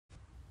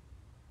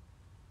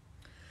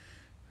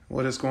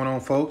What is going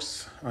on,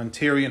 folks?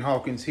 Ontarian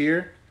Hawkins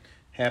here.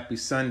 Happy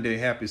Sunday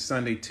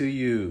to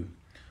you.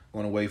 I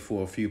want to wait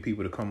for a few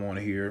people to come on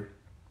here.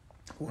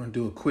 I want to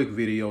do a quick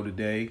video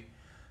today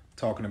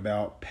talking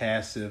about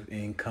passive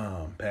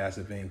income.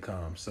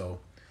 So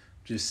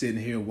just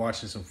sitting here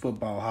watching some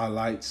football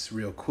highlights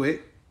real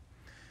quick.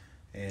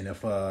 And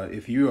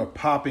if you are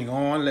popping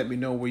on, let me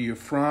know where you're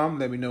from.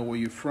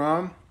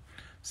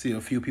 See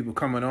a few people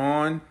coming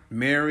on.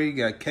 Mary,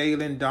 got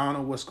Kaylin,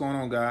 Donna. What's going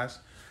on, guys?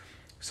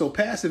 So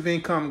passive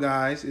income,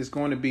 guys, is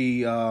going to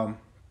be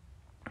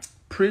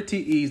pretty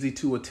easy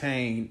to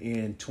attain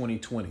in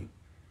 2020.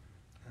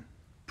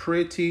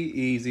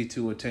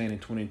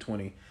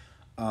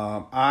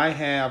 I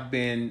have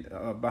been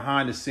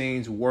behind the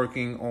scenes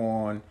working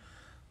on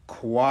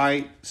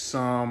quite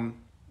some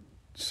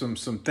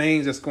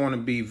things that's going to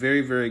be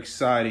very, very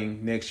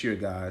exciting next year,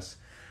 guys.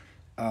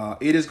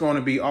 It is going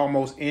to be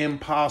almost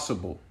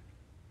impossible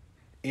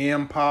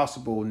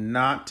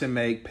not to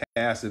make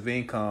passive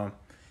income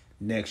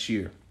next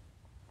year.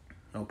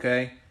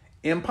 Okay?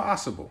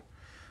 Impossible.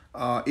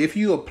 If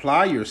you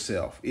apply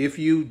yourself, if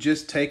you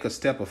just take a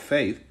step of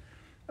faith,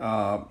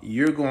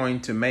 you're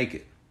going to make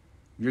it.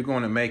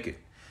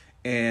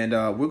 And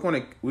we're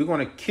going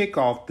to kick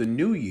off the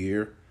new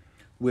year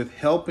with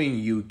helping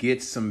you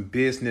get some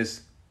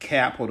business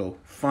capital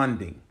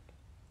funding,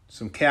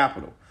 some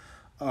capital.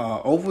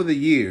 Over the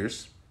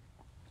years,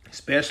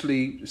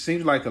 especially it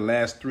seems like the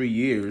last 3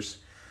 years,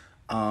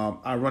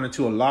 I run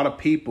into a lot of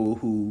people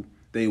who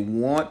they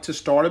want to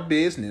start a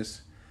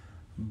business,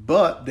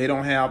 but they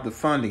don't have the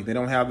funding. They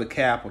don't have the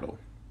capital.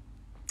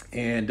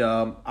 And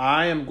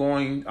I'm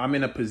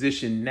in a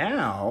position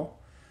now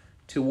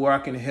to where I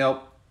can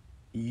help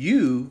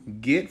you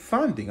get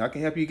funding. I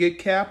can help you get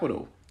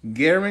capital,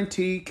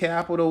 guaranteed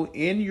capital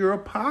in your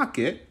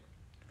pocket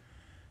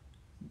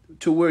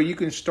to where you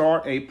can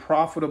start a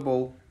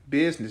profitable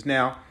business.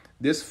 Now,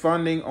 this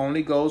funding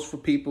only goes for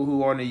people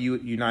who are in the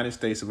United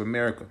States of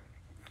America.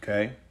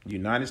 Okay,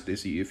 United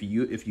States. If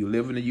you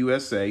live in the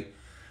USA,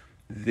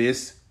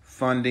 this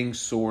funding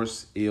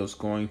source is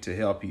going to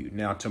help you.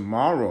 Now,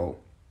 tomorrow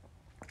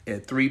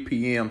at 3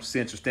 p.m.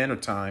 Central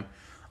Standard Time,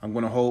 I'm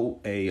going to hold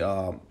a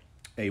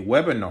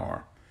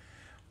webinar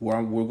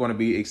where we're going to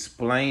be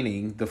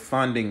explaining the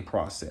funding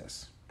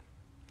process.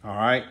 All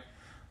right.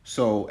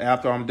 So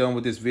after I'm done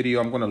with this video,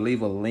 I'm going to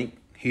leave a link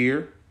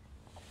here.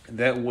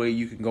 That way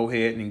you can go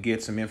ahead and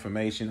get some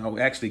information.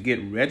 I'll actually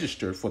get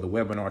registered for the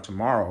webinar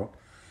tomorrow.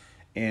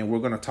 And we're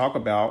going to talk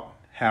about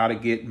how to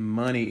get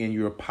money in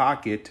your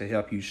pocket to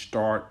help you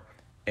start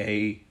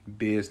a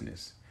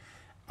business.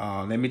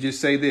 Let me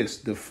just say this.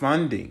 The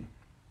funding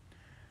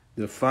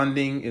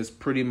is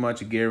pretty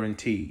much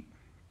guaranteed.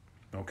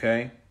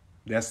 Okay?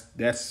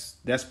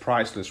 That's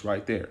priceless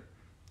right there.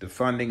 The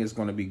funding is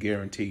going to be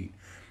guaranteed.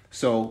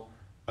 So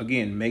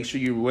again, make sure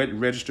you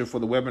register for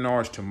the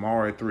webinars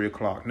tomorrow at 3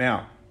 o'clock.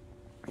 Now,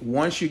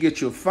 once you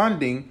get your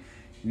funding,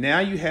 now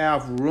you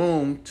have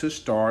room to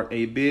start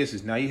a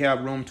business. Now you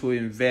have room to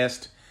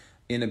invest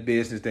in a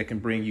business that can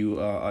bring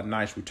you a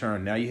nice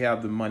return. Now you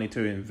have the money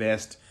to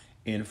invest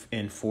in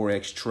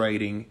Forex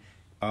trading,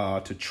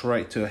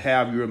 to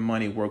have your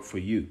money work for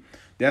you.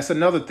 That's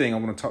another thing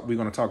we're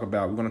going to talk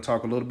about. We're going to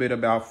talk a little bit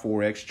about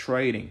Forex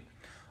trading.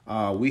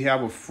 We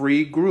have a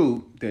free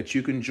group that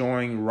you can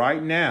join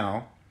right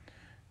now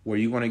where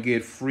you're going to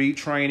get free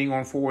training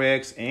on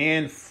Forex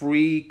and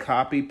free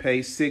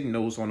copy-paste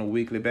signals on a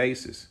weekly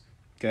basis.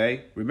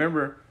 Okay,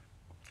 remember,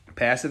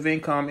 passive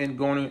income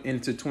going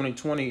into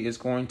 2020 is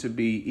going to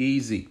be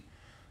easy.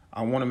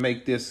 I want to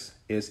make this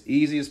as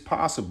easy as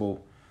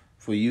possible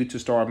for you to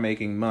start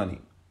making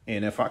money.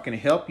 And if I can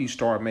help you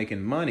start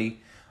making money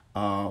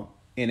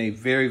in a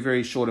very,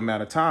 very short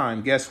amount of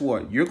time, guess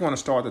what? You're going to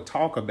start to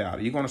talk about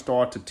it. You're going to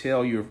start to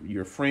tell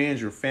your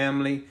friends, your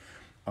family,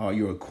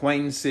 your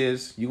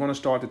acquaintances. You're going to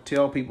start to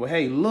tell people,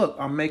 hey, look,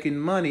 I'm making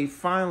money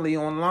finally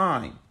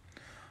online.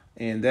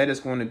 And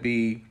that's going to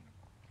be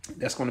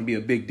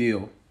a big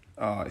deal,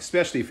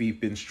 especially if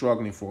you've been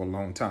struggling for a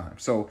long time.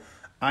 So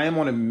I am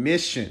on a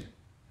mission.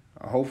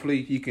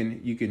 Hopefully you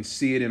can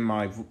see it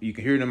you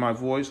can hear it in my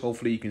voice.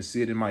 Hopefully you can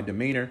see it in my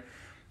demeanor.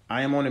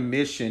 I am on a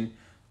mission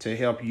to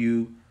help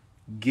you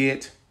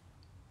get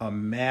a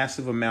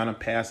massive amount of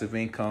passive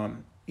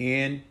income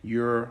in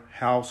your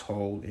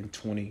household in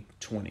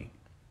 2020.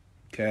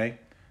 Okay.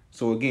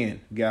 So again,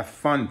 you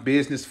got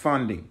business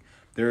funding.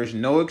 There is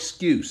no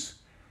excuse.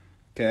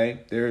 Okay,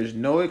 there is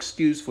no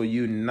excuse for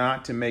you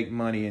not to make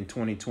money in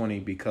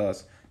 2020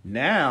 because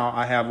now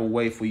I have a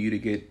way for you to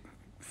get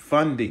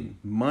funding,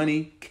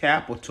 money,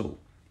 capital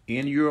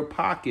in your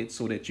pocket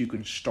so that you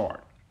can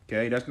start.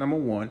 Okay, that's number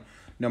one.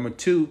 Number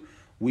two,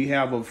 we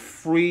have a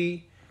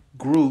free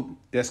group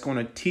that's going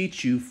to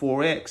teach you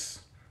Forex.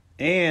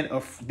 And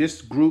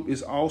this group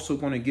is also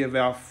going to give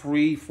out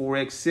free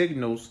Forex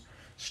signals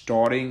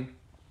starting,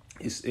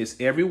 it's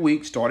every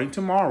week starting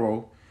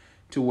tomorrow,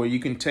 to where you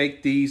can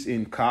take these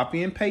and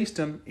copy and paste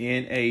them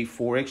in a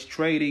Forex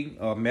trading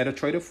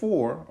MetaTrader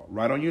 4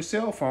 right on your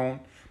cell phone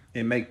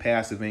and make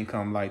passive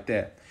income like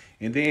that.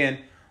 And then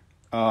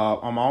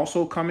I'm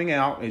also coming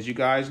out, as you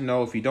guys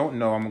know. If you don't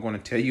know, I'm going to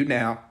tell you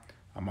now.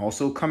 I'm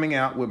also coming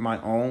out with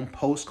my own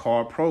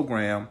postcard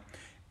program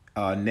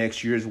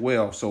next year as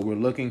well. So we're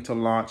looking to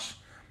launch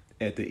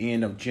at the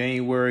end of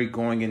January,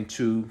 going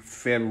into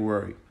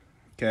February,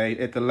 okay,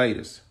 at the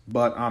latest.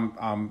 But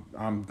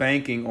I'm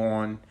banking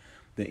on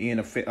the end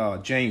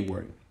of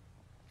January.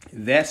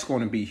 That's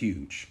going to be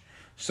huge.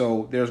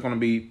 So there's going to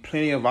be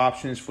plenty of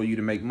options for you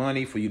to make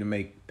money, for you to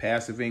make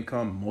passive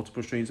income,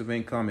 multiple streams of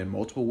income in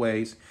multiple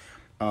ways.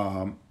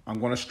 I'm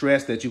going to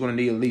stress that you're going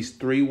to need at least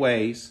three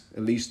ways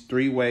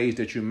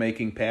that you're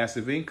making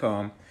passive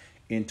income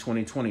in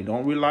 2020.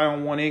 Don't rely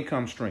on one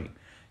income stream.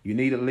 You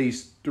need at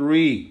least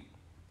three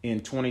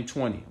in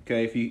 2020.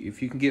 Okay.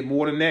 If you can get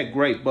more than that,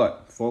 great.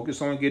 But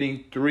focus on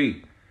getting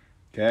three.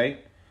 Okay.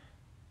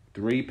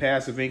 3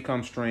 passive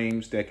income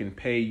streams that can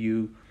pay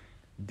you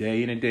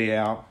day in and day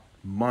out,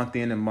 month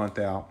in and month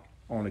out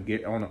on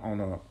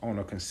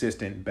a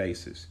consistent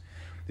basis.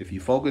 If you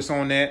focus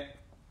on that,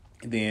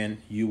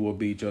 then you will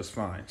be just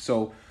fine.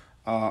 So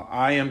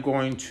I am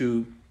going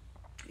to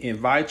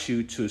invite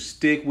you to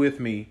stick with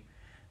me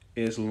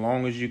as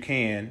long as you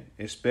can,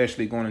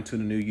 especially going into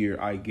the new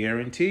year. I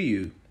guarantee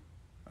you,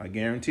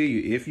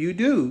 if you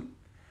do,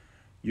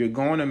 you're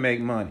going to make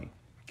money.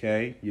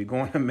 Okay, you're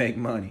going to make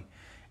money.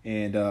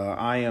 And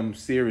I am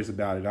serious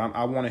about it.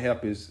 I want to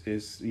help.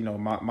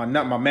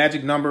 My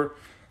magic number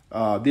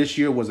this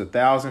year was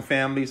 1,000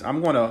 families.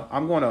 I'm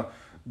gonna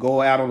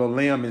go out on a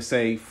limb and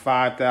say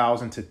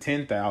 5,000 to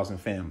 10,000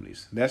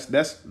 families.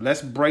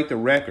 Let's break the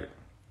record.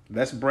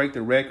 Let's break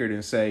the record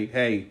and say,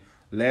 hey,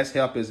 let's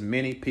help as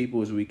many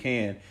people as we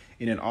can.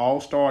 And it all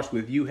starts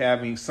with you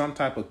having some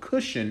type of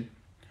cushion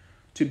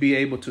to be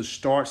able to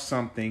start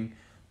something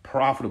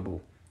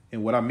profitable.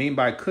 And what I mean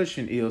by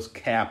cushion is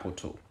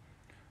capital.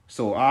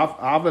 So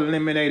I've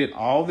eliminated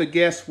all the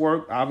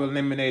guesswork. I've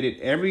eliminated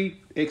every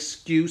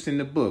excuse in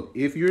the book.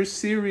 If you're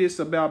serious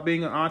about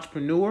being an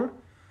entrepreneur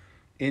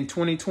in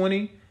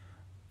 2020,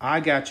 I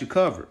got you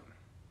covered.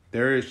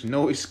 There is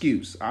no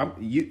excuse.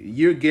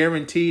 You're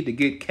guaranteed to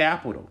get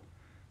capital.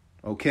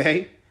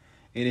 Okay?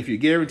 And if you're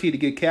guaranteed to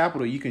get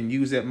capital, you can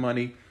use that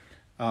money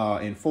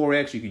in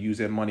Forex. You can use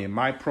that money in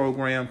my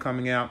program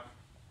coming out.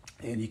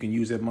 And you can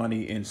use that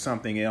money in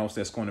something else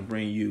that's going to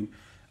bring you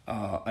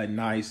a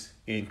nice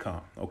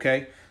income.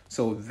 Okay,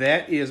 so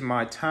that is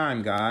my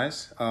time,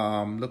 guys.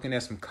 Looking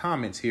at some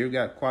comments here. We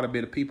got quite a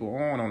bit of people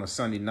on a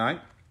Sunday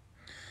night.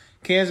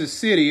 Kansas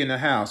City in the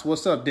house.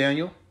 What's up,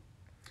 Daniel?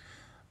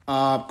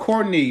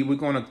 Courtney, we're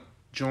going to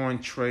join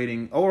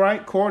trading. All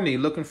right, Courtney,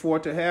 looking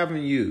forward to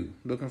having you.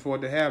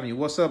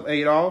 What's up,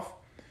 Adolph?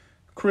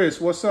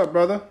 Chris, what's up,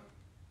 brother?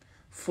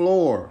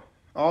 Floor,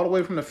 all the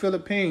way from the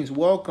Philippines.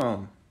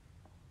 Welcome.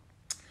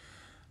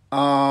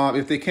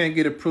 If they can't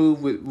get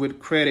approved with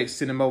credit,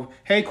 send them over.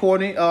 Hey,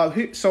 Courtney,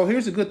 so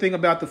here's a good thing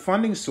about the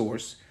funding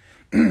source.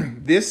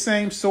 This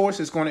same source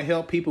is going to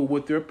help people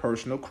with their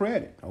personal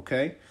credit,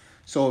 okay?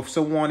 So if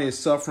someone is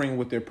suffering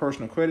with their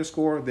personal credit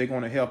score, they're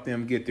going to help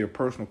them get their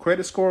personal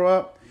credit score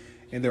up,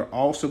 and they're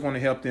also going to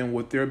help them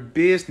with their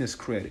business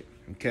credit,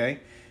 okay?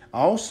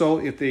 Also,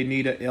 if they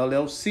need an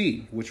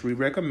LLC, which we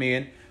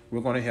recommend,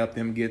 we're going to help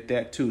them get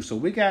that too. So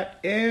we got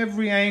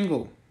every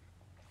angle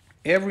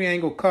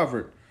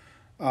covered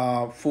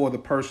for the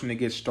person to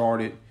get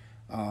started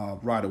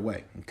right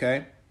away,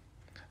 okay?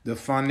 The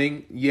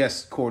funding,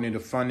 yes, Courtney, the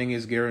funding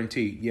is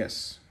guaranteed.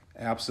 Yes,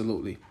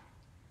 absolutely.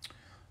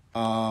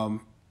 Courtney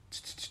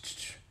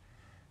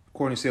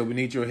said, we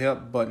need your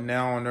help, but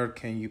now on earth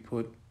can you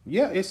put...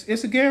 Yeah,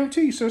 it's a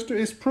guarantee, sister.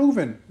 It's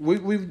proven.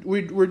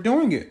 We're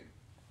doing it.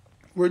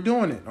 We're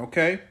doing it,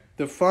 okay?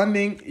 The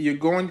funding, you're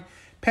going...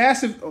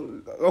 Passive...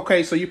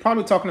 Okay, so you're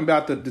probably talking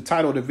about the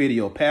title of the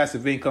video,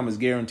 Passive Income is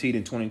Guaranteed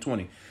in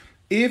 2020.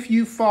 If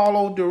you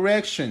follow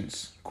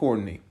directions,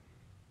 Courtney,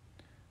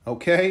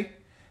 okay?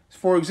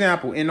 For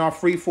example, in our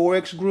free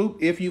Forex group,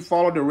 if you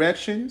follow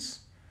directions,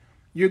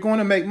 you're going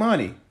to make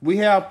money. We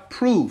have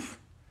proof.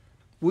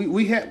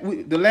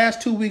 The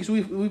last 2 weeks,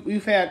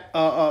 we've had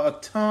a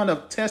ton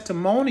of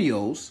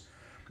testimonials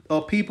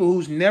of people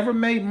who's never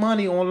made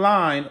money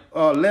online,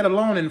 let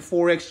alone in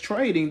Forex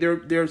trading.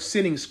 They're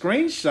sending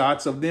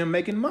screenshots of them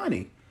making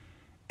money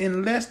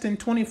in less than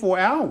 24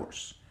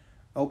 hours,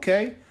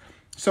 okay?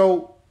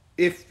 So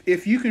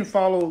if you can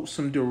follow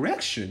some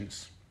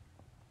directions,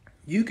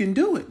 you can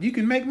do it. You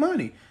can make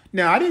money.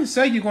 Now, I didn't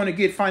say you're going to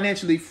get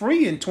financially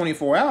free in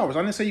 24 hours.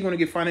 I didn't say you're going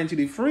to get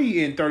financially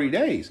free in 30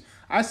 days.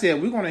 I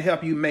said we're going to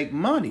help you make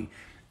money.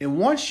 And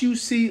once you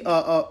see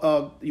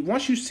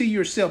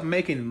yourself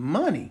making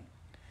money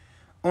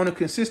on a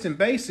consistent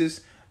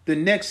basis, the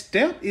next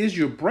step is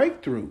your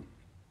breakthrough.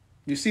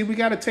 You see, we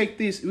got to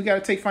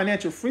take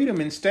financial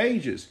freedom in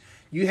stages.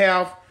 You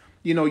have,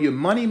 your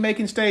money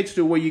making stage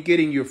to where you're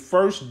getting your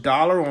first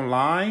dollar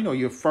online, or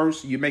you're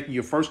making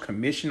your first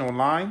commission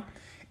online.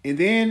 And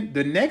then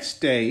the next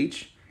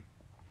stage,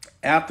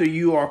 after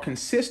you are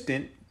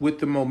consistent with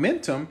the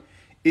momentum,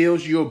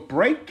 is your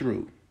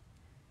breakthrough.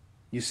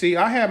 You see,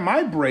 I had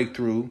my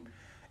breakthrough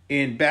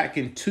back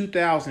in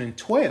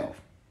 2012.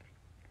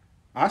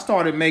 I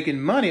started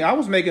making money. I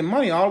was making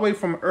money all the way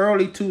from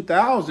early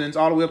 2000s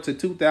all the way up to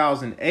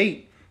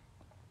 2008.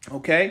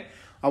 Okay.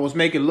 I was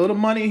making a little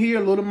money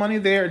here, a little money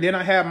there. And then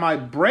I had my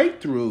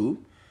breakthrough,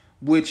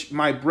 which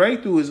my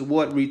breakthrough is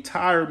what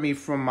retired me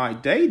from my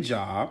day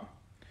job.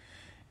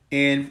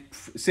 And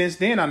since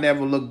then, I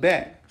never looked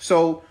back.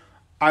 So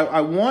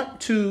I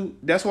want to,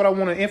 that's what I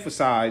want to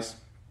emphasize.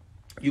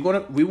 We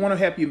want to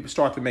help you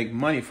start to make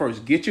money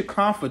first. Get your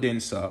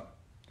confidence up.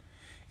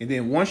 And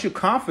then once your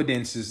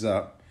confidence is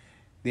up,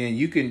 then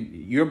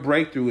your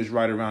breakthrough is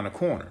right around the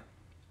corner.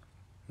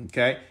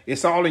 Okay.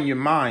 It's all in your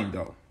mind,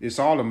 though. It's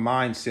all a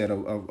mindset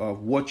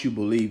of what you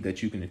believe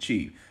that you can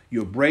achieve.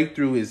 Your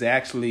breakthrough is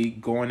actually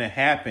going to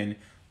happen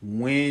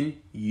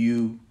when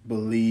you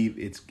believe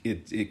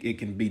it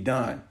can be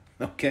done.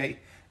 Okay.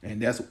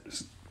 And that's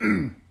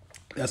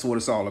what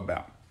it's all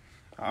about.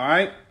 All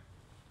right.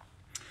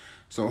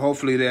 So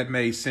hopefully that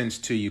made sense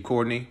to you,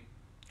 Courtney.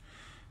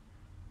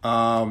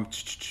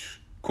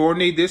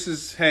 Courtney, this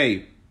is,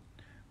 hey,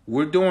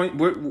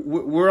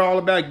 we're all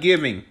about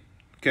giving.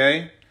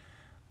 Okay.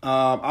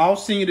 I'll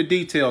send you the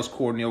details,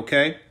 Courtney.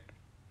 Okay.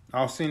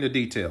 I'll send you the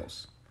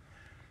details.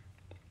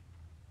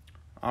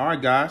 All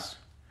right, guys.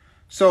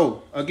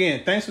 So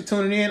again, thanks for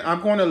tuning in.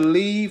 I'm going to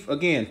leave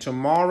again.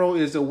 Tomorrow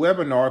is a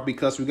webinar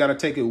because we got to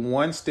take it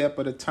one step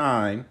at a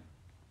time.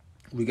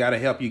 We got to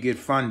help you get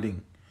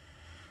funding.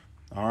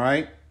 All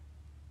right.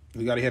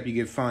 We got to help you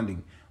get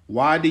funding.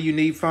 Why do you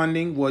need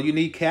funding? Well, you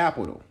need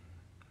capital.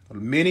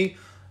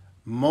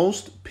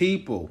 Most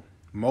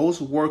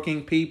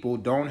working people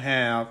don't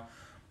have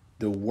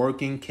the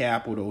working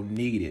capital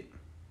needed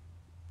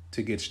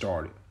to get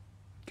started.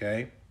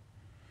 Okay.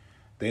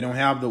 They don't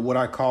have what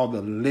I call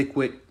the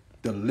liquid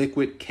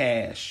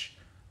cash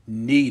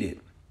needed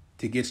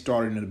to get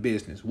started in the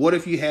business. What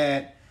if you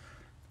had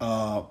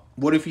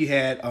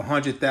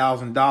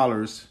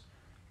 $100,000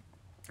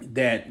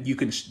 that you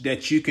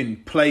can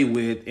play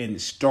with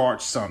and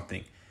start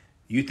something?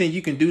 You think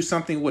you can do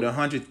something with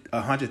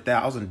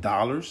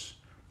 $100,000?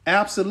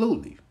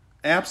 Absolutely.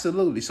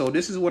 Absolutely. So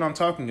this is what I'm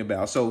talking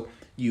about. So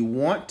you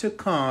want to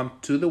come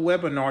to the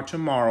webinar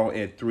tomorrow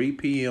at 3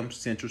 p.m.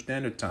 Central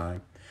Standard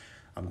Time.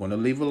 I'm going to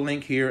leave a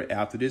link here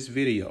after this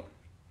video.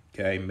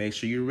 Okay. Make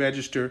sure you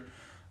register.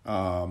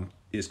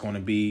 It's going to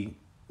be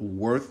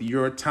worth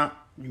your time.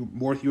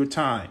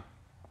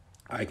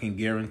 I can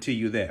guarantee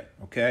you that.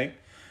 Okay.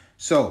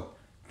 So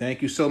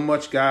thank you so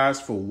much, guys,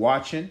 for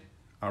watching.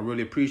 I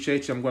really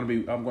appreciate you. I'm going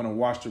to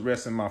watch the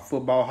rest of my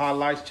football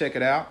highlights. Check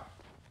it out.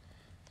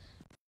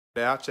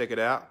 Check it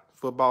out.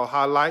 Football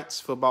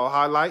highlights.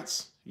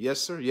 Yes,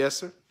 sir. Yes,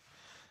 sir.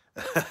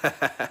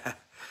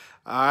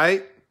 All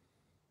right.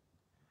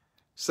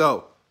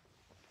 So,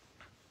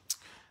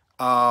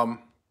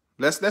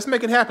 let's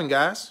make it happen,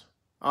 guys.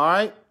 All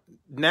right.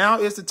 Now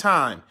is the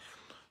time.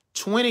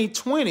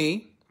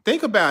 2020.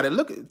 Think about it.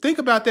 Think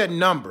about that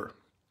number.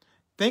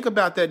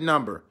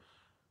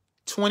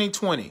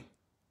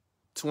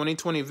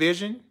 2020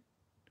 vision.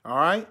 All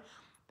right.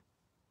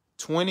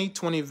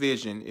 2020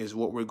 vision is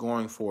what we're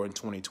going for in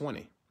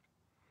 2020.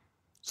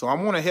 So I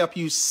want to help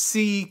you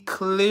see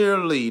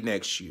clearly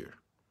next year.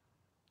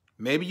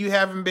 Maybe you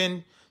haven't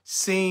been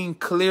seeing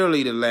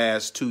clearly the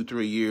last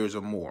 2-3 years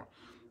or more.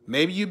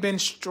 Maybe you've been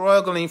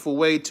struggling for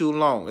way too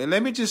long. And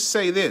let me just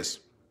say this.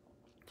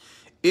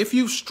 If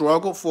you've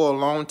struggled for a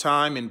long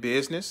time in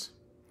business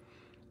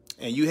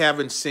and you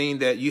haven't seen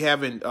the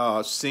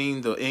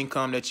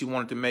income that you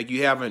wanted to make,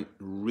 you haven't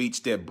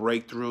reached that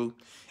breakthrough,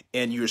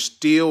 and you're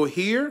still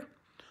here,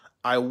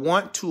 I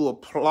want to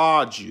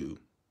applaud you.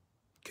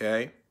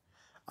 Okay?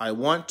 I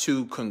want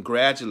to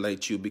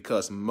congratulate you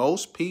because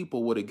most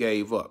people would have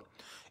gave up.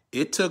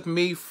 It took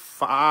me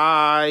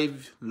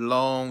 5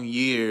 long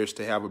years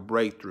to have a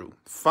breakthrough.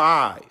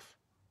 5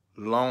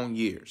 long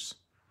years.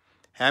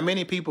 How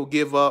many people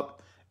give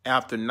up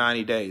after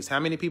 90 days? How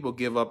many people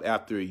give up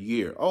after a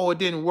year? Oh, it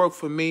didn't work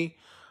for me,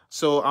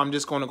 so I'm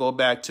just going to go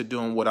back to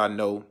doing what I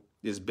know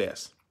is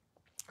best.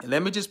 And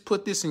let me just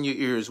put this in your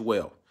ear as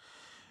well.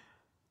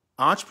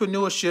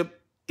 Entrepreneurship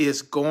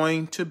is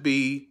going to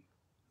be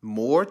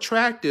more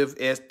attractive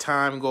as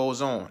time goes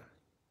on.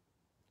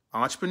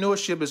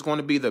 Entrepreneurship is going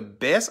to be the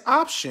best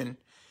option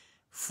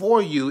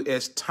for you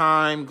as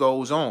time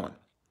goes on.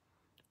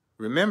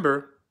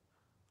 Remember,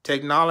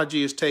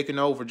 technology is taking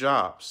over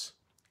jobs.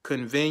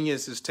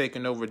 Convenience is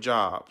taking over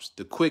jobs.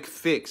 The quick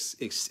fix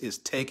is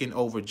taking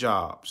over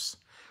jobs.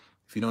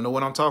 If you don't know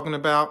what I'm talking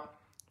about,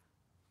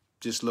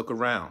 just look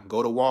around.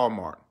 Go to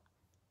Walmart.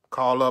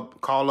 Call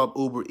up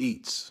Uber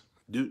Eats.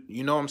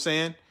 You know what I'm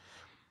saying?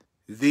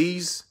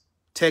 These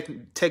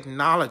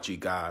technology,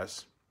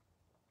 guys.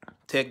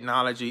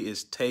 Technology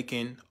is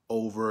taking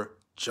over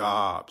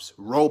jobs.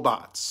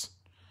 Robots.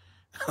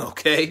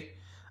 Okay?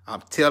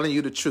 I'm telling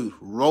you the truth.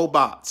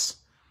 Robots.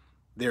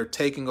 They're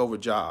taking over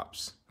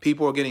jobs.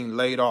 People are getting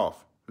laid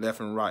off left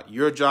and right.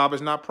 Your job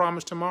is not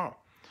promised tomorrow.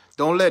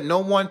 Don't let no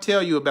one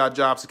tell you about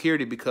job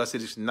security because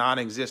it is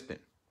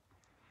non-existent.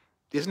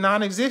 It's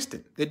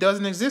non-existent. It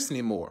doesn't exist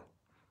anymore.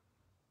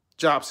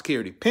 job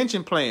security.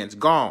 Pension plans,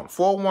 gone.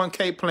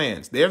 401k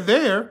plans, they're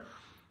there,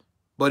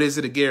 but is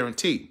it a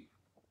guarantee?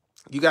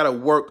 You got to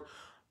work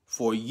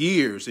for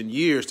years and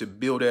years to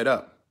build that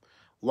up.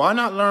 Why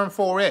not learn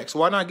Forex?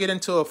 Why not get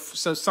into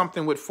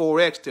something with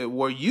Forex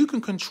where you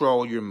can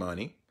control your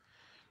money?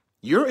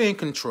 You're in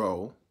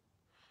control.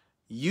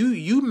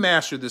 You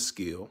master the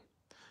skill,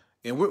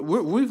 and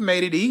we've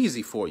made it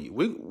easy for you.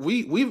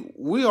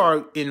 We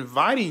are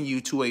inviting you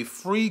to a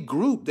free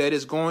group that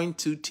is going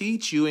to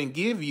teach you and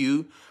give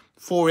you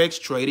Forex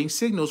trading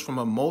signals from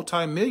a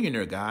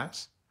multimillionaire,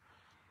 guys.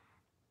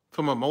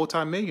 From a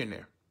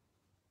multimillionaire.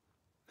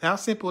 How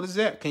simple is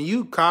that? Can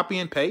you copy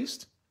and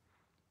paste?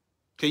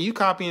 Can you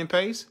copy and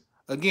paste?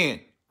 Again,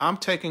 I'm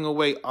taking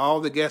away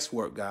all the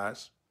guesswork,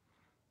 guys.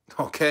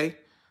 Okay?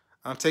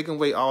 I'm taking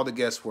away all the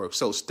guesswork.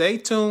 So stay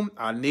tuned.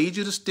 I need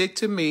you to stick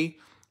to me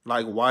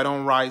like white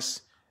on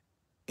rice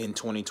in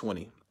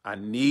 2020. I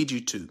need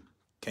you to.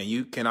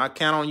 Can I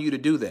count on you to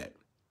do that?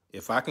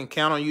 If I can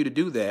count on you to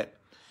do that,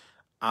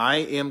 I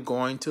am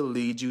going to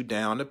lead you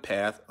down the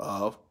path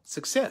of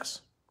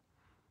success.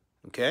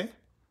 Okay?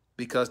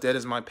 Because that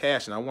is my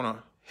passion. I want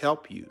to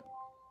help you.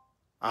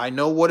 I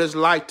know what it's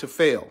like to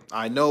fail.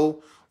 I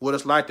know what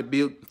it's like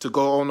to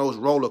go on those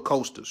roller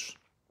coasters.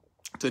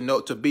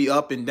 To be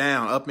up and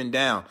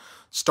down,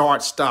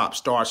 start, stop,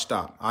 start,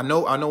 stop. I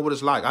know what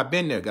it's like. I've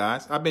been there,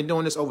 guys. I've been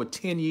doing this over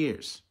 10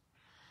 years.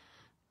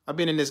 I've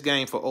been in this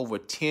game for over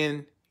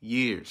 10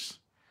 years.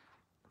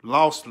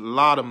 Lost a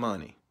lot of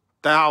money,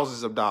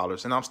 thousands of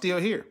dollars, and I'm still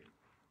here.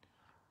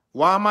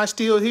 Why am I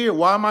still here?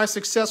 Why am I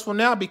successful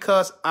now?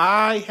 Because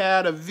I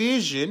had a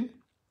vision.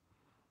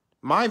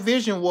 My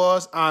vision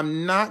was I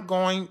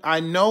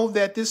know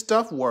that this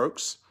stuff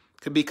works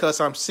because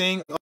I'm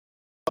seeing others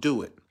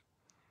do it.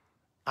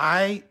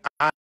 My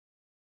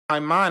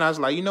mind, I was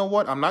like, you know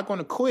what? I'm not going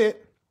to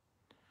quit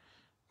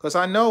because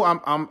I know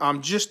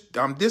I'm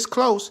this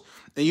close.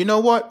 And you know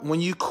what?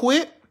 When you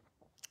quit,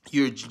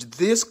 you're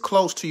this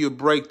close to your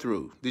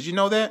breakthrough. Did you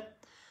know that?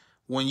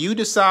 When you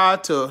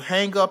decide to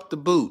hang up the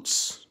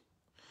boots,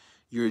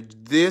 you're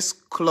this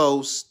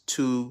close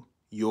to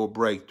your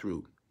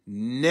breakthrough.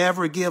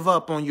 Never give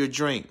up on your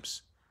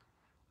dreams.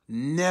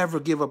 Never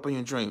give up on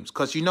your dreams.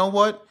 Because you know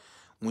what?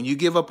 When you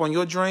give up on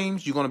your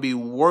dreams, you're going to be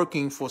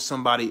working for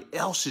somebody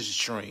else's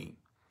dream.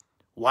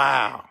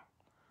 Wow.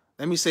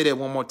 Let me say that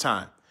one more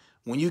time.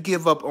 When you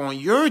give up on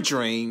your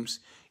dreams,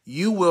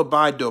 you will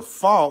by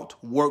default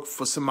work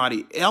for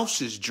somebody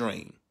else's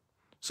dream.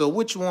 So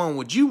which one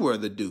would you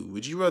rather do?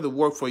 Would you rather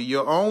work for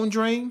your own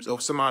dreams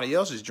or somebody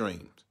else's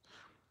dreams?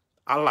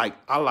 I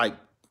like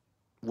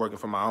working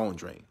for my own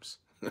dreams.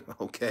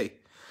 Okay.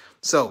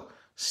 So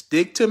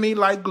stick to me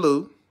like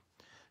glue.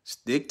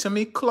 Stick to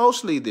me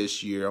closely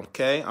this year,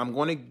 okay? I'm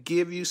going to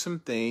give you some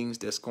things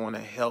that's going to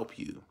help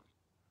you,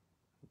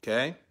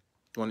 okay? I'm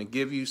going to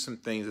give you some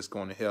things that's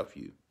going to help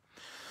you.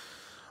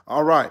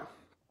 All right.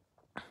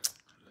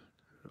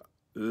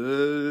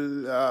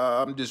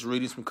 I'm just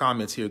reading some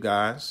comments here,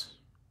 guys.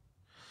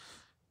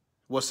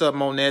 What's up,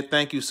 Monette?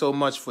 Thank you so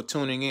much for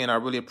tuning in. I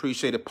really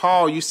appreciate it.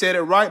 Paul, you said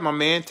it right, my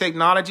man.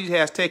 Technology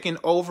has taken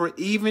over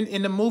even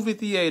in the movie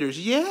theaters.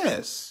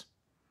 Yes.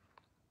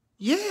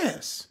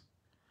 Yes.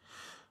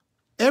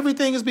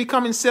 Everything is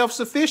becoming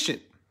self-sufficient.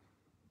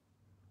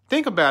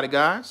 Think about it,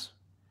 guys.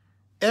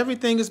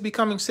 Everything is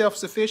becoming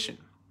self-sufficient.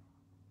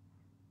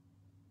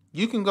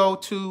 You can go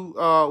to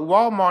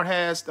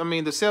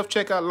Walmart the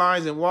self-checkout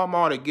lines in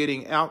Walmart are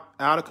getting out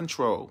of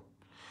control.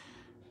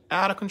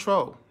 Out of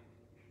control.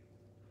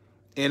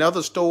 In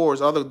other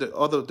stores, other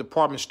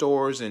department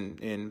stores,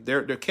 and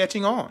they're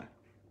catching on.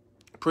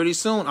 Pretty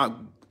soon,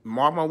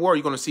 mark my word,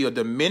 you're going to see a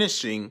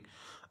diminishing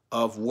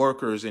of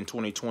workers in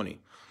 2020.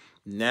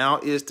 Now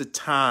is the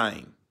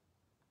time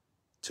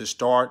to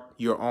start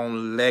your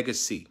own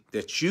legacy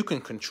that you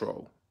can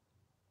control.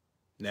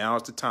 Now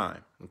is the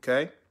time,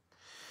 okay?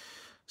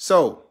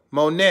 So,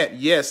 Monette,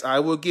 yes, I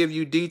will give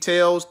you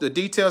details. The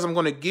details I'm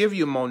going to give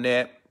you,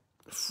 Monette,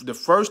 the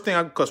first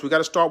thing, because we got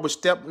to start with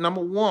step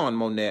number 1,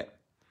 Monette,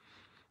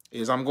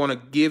 is I'm going to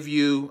give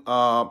you,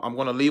 I'm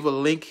going to leave a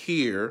link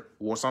here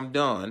once I'm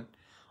done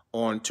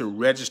to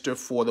register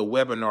for the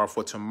webinar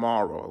for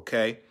tomorrow,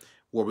 okay?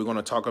 Where we're going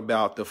to talk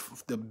about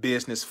the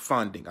business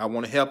funding. I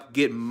want to help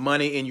get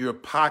money in your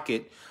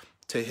pocket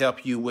to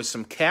help you with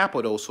some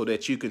capital so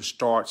that you can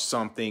start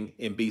something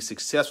and be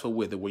successful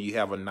with it, where you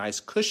have a nice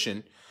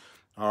cushion.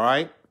 All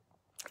right.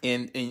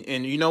 And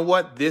you know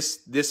what?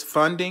 This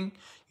funding,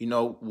 you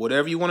know,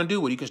 whatever you want to do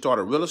with it, you can start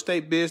a real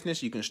estate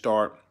business. You can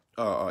start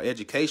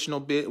educational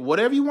bit,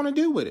 whatever you want to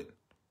do with it.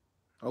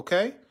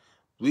 OK,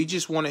 we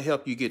just want to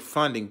help you get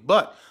funding.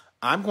 But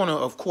I'm going to,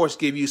 of course,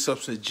 give you some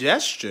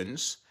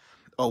suggestions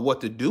of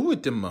what to do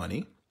with the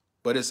money,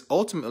 but it's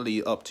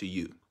ultimately up to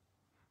you.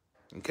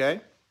 Okay.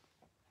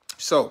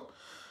 So,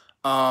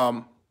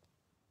 that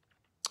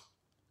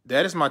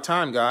is my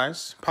time,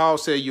 guys. Paul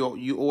said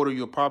you order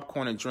your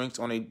popcorn and drinks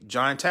on a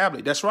giant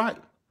tablet. That's right.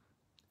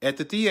 At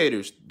the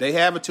theaters, they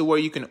have it to where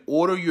you can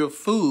order your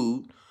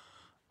food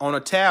on a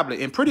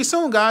tablet. And pretty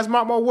soon, guys,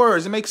 mark my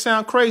words, it may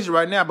sound crazy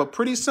right now, but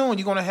pretty soon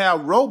you're going to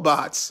have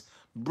robots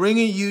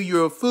bringing you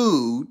your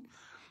food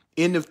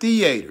in the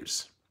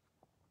theaters.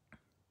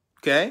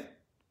 Okay?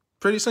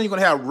 Pretty soon you're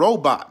going to have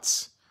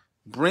robots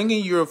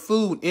bringing your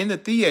food in the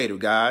theater,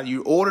 guys.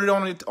 You order it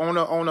on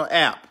an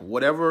app,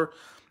 whatever,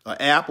 an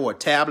app or a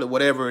tablet,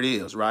 whatever it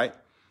is, right?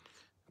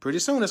 Pretty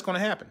soon it's going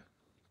to happen.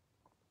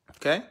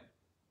 Okay?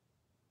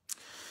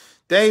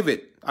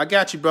 David, I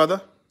got you,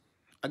 brother.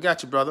 I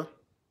got you, brother.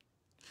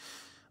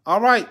 All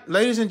right,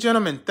 ladies and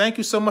gentlemen, thank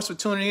you so much for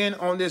tuning in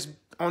on this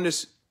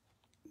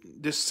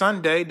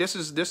Sunday. This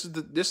is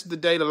the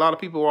day that a lot of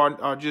people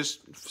are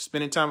just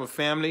spending time with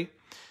family.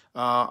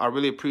 I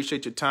really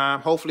appreciate your time.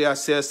 Hopefully, I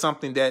said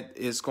something that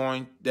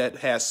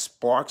has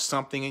sparked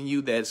something in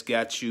you, that's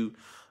got you,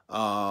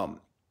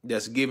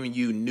 that's giving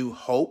you new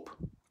hope.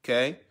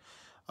 Okay,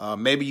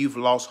 maybe you've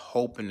lost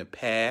hope in the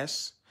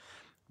past,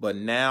 but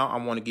now I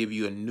want to give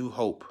you a new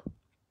hope.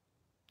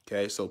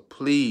 Okay, so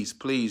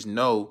please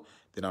know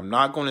that I'm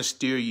not going to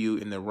steer you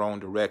in the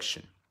wrong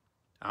direction.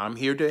 I'm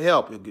here to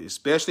help,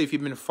 especially if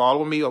you've been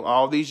following me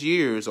all these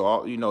years,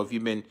 or, if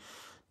you've been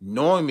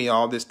knowing me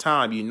all this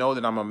time. You know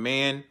that I'm a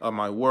man of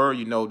my word.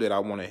 You know that I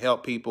want to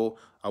help people.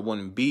 I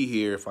wouldn't be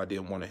here if I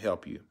didn't want to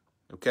help you.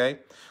 Okay,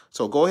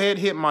 so go ahead and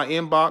hit my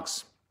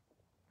inbox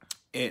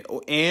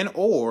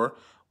or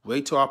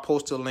wait till I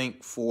post a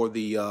link for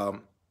the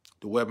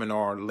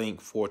webinar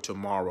link for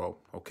tomorrow.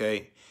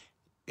 Okay,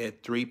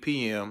 at 3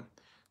 p.m.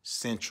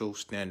 Central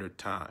Standard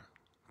Time.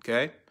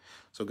 Okay,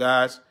 so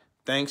guys,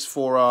 thanks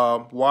for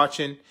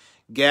watching.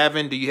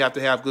 Gavin, do you have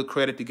to have good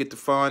credit to get the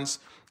funds?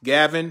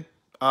 Gavin,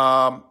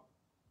 not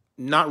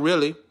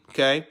really.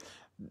 Okay,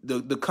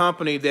 the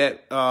company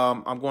that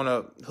I'm going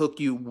to hook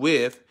you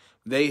with,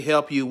 they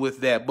help you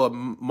with that, but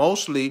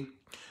mostly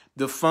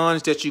the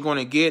funds that you're going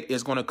to get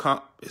is going to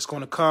come. It's going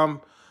to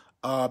come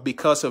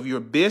because of your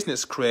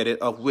business credit,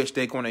 of which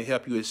they're going to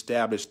help you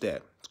establish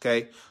that.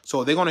 Okay,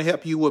 so they're going to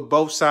help you with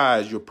both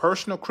sides, your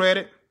personal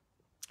credit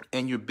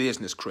and your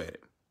business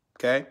credit.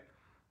 Okay,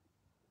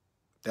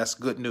 that's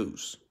good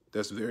news.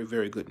 That's very,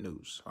 very good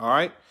news. All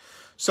right.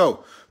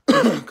 So,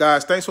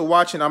 guys, thanks for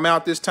watching. I'm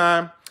out this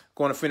time.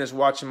 Going to finish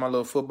watching my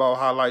little football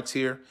highlights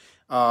here.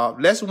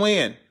 Let's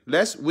win.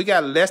 We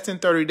got less than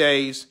 30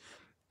 days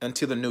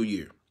until the new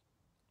year.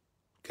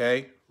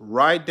 Okay,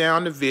 write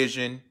down the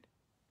vision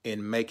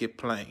and make it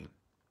plain.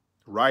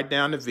 Write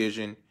down the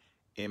vision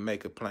and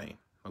make it plain.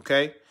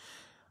 Okay.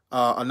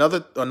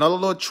 Another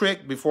little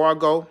trick before I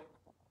go.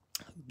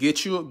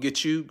 Get your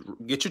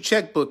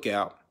checkbook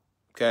out.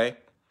 Okay,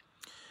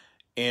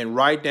 and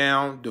write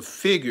down the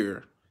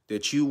figure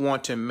that you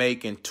want to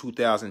make in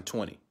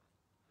 2020.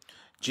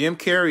 Jim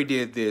Carrey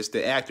did this.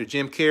 The actor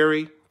Jim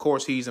Carrey, of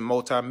course, he's a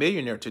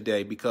multimillionaire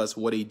today because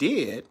what he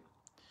did,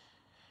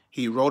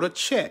 he wrote a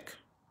check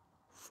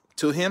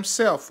to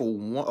himself for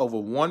over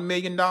 $1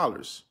 million.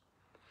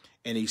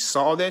 And he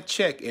saw that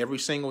check every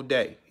single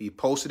day. He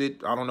posted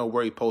it. I don't know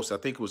where he posted.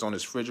 I think it was on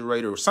his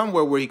refrigerator or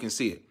somewhere where he can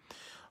see it.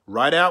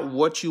 Write out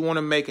what you want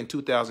to make in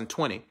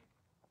 2020.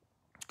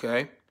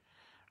 Okay?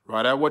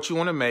 Write out what you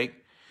want to make.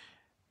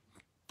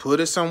 Put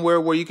it somewhere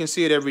where you can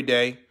see it every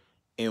day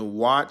and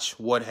watch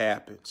what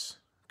happens.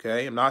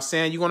 Okay? I'm not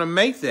saying you're going to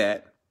make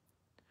that.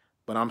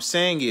 But I'm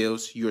saying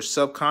is your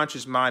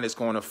subconscious mind is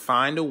going to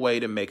find a way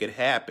to make it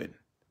happen.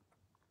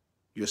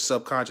 Your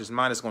subconscious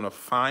mind is going to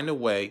find a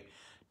way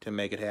to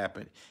make it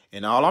happen.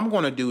 And all I'm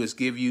going to do is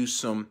give you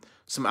some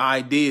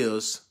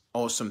ideas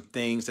on some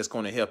things that's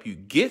going to help you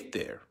get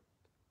there.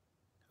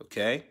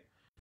 Okay?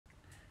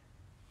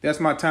 That's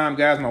my time,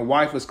 guys. My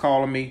wife is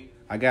calling me.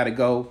 I got to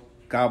go.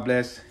 God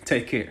bless.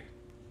 Take care.